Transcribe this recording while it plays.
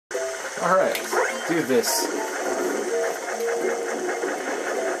Alright, do this.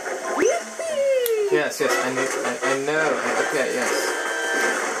 Yes, yes, I know. Okay, yes.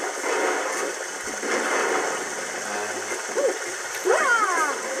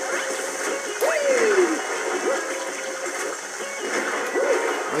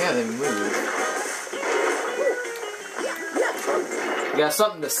 Oh yeah, they move. You got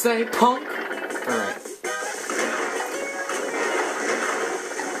something to say, punk? Alright.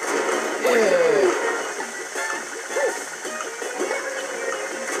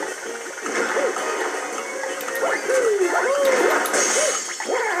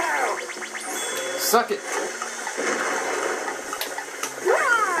 Suck it.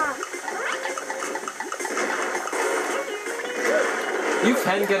 You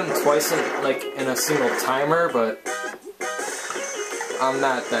can get them twice in a single timer, but I'm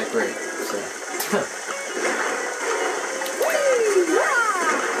not that great, so.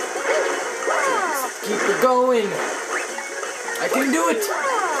 Keep it going. I can do it.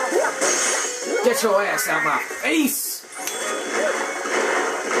 Get your ass out my face.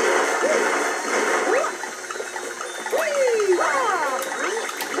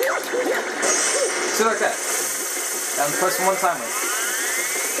 See, like that. I'm pressing one timer.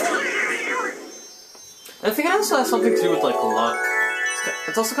 And I think it also has something to do with like luck.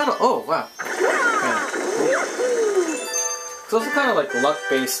 It's also kind of wow. It's also kind of like luck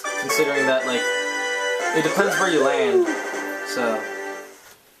based, considering that like it depends where you land. So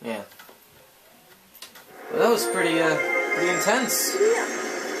yeah, but that was pretty intense.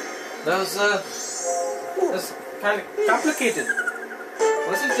 That was kind of complicated.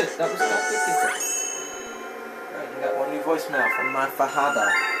 Wasn't it? That was complicated. Alright, I got one new voicemail from my Fahada.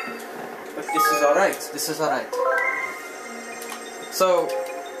 But this is alright. This is alright. So,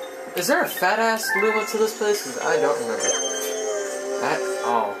 is there a fat-ass limit to this place? Because I don't remember. At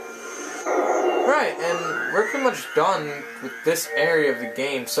all. Right, and we're pretty much done with this area of the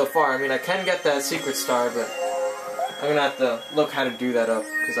game so far. I mean, I can get that secret star, but I'm gonna have to look how to do that up,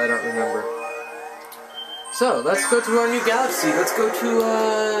 because I don't remember. So, let's go to our new galaxy. Let's go to,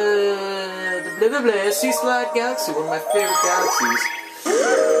 the blah blah blah, Sea Slide Galaxy, one of my favorite galaxies.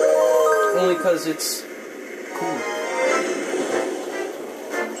 Only because it's cool.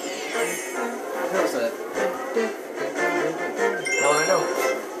 What was that? Oh, I know.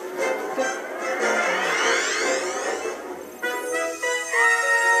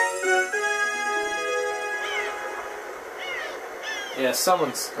 Yeah,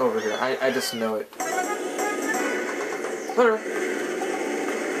 someone's over here. I just know it. Whatever.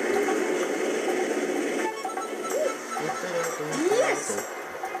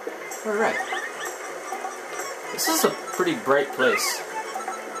 Alright. This is a pretty bright place.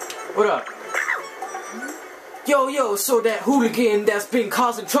 What up? Yo, so that hooligan that's been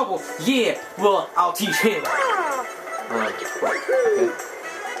causing trouble, yeah, well, I'll teach him. Okay.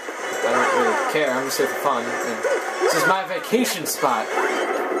 I don't really care, I'm just here for fun. And this is my vacation spot.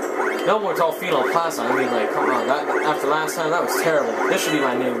 No more tall phenol plaza. I mean, like, come on. After last time, that was terrible. This should be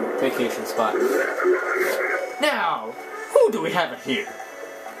my new vacation spot. Now, who do we have here?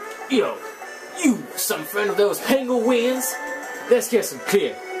 Yo, you some friend of those penguins? Let's get some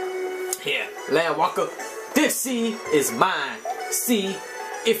clear. Here, Land Walker, this sea is mine. See,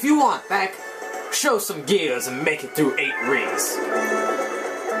 if you want back, show some gears and make it through 8 rings.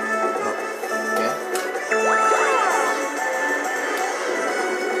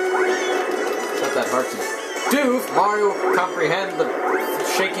 That hard to do if Mario comprehend the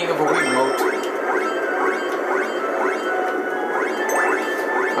shaking of a Wiimote.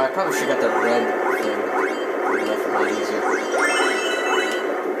 I probably should have got that red thing. Would have made it easier.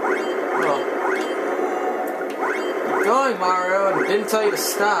 Well, keep going, Mario, and didn't tell you to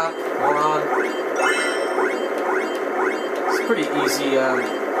stop, moron. It's a pretty easy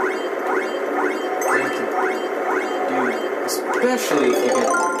thing to do, especially if you get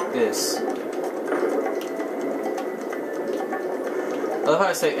this. I love how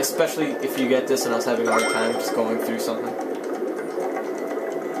I say, especially if you get this and I was having a hard time just going through something.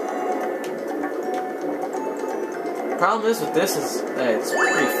 Problem is with this is that it's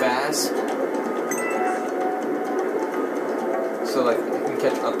pretty fast. So like, you can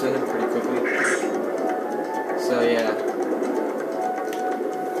catch up to him pretty quickly. So yeah.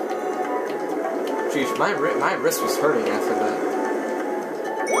 Jeez, my wrist was hurting after that.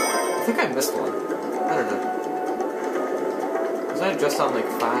 I think I missed one. I don't know. Was I just on like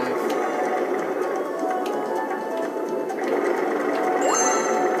 5?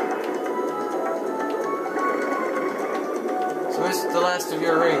 So where's the last of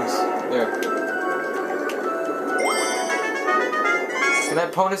your rings? There. Can I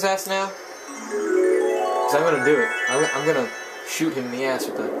pwn his ass now? Because I'm gonna do it. I'm gonna shoot him in the ass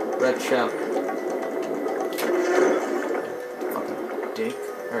with the red shell. Fucking dick.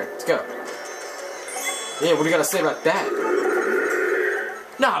 Alright, let's go. Yeah, what do you gotta say about that?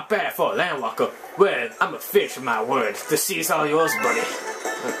 Not bad for a landwalker. Well, I'm a fish of my word. The sea's all yours, buddy.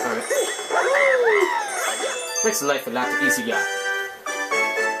 Alright. Makes life a lot easier.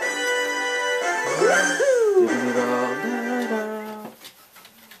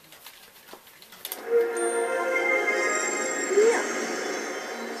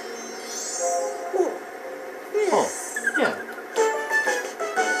 Oh, yeah.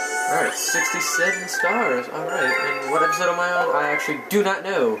 Alright, 67 stars. Alright, and what episode am I on? I actually do not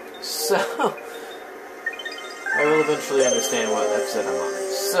know. So, I will eventually understand what episode I'm on.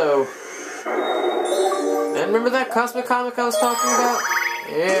 So, and remember that Cosmic Comic I was talking about?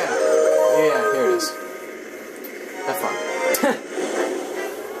 Yeah, here it is. Have fun.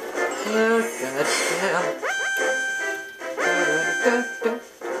 Oh, goddamn.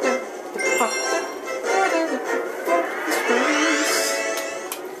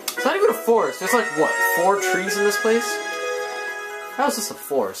 It's not even a forest. There's like, what, 4 trees in this place? How is this a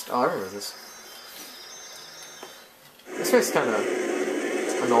forest? Oh, I remember this. This place is kind of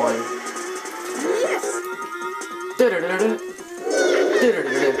annoying. Get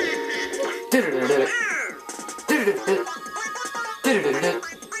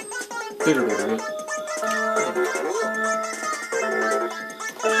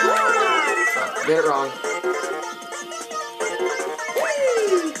it wrong.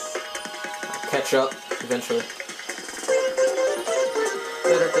 Catch up eventually.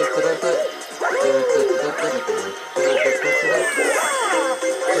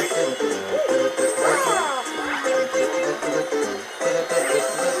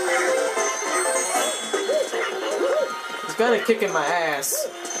 He's kind of kicking my ass.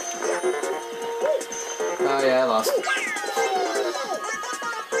 Oh yeah, I lost.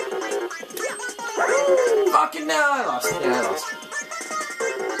 Fucking no, I lost. Yeah, I lost.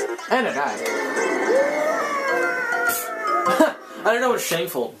 And I died. I don't know what's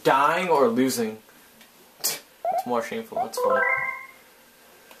shameful, dying or losing. It's more shameful, that's funny.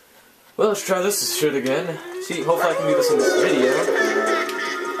 Well, let's try this shit again. See, hopefully I can do this in this video.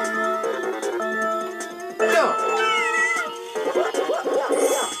 Go!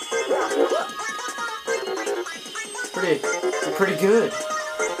 Pretty good.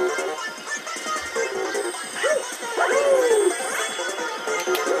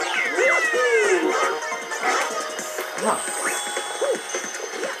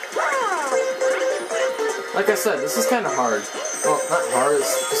 Like I said, this is kind of hard. Well, not hard,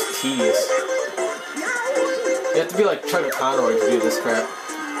 it's just tedious. You have to be like Chuck Conroy to do this crap.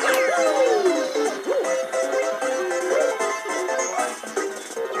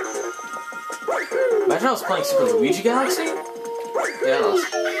 Imagine I was playing Super Luigi Galaxy? Yeah, I lost.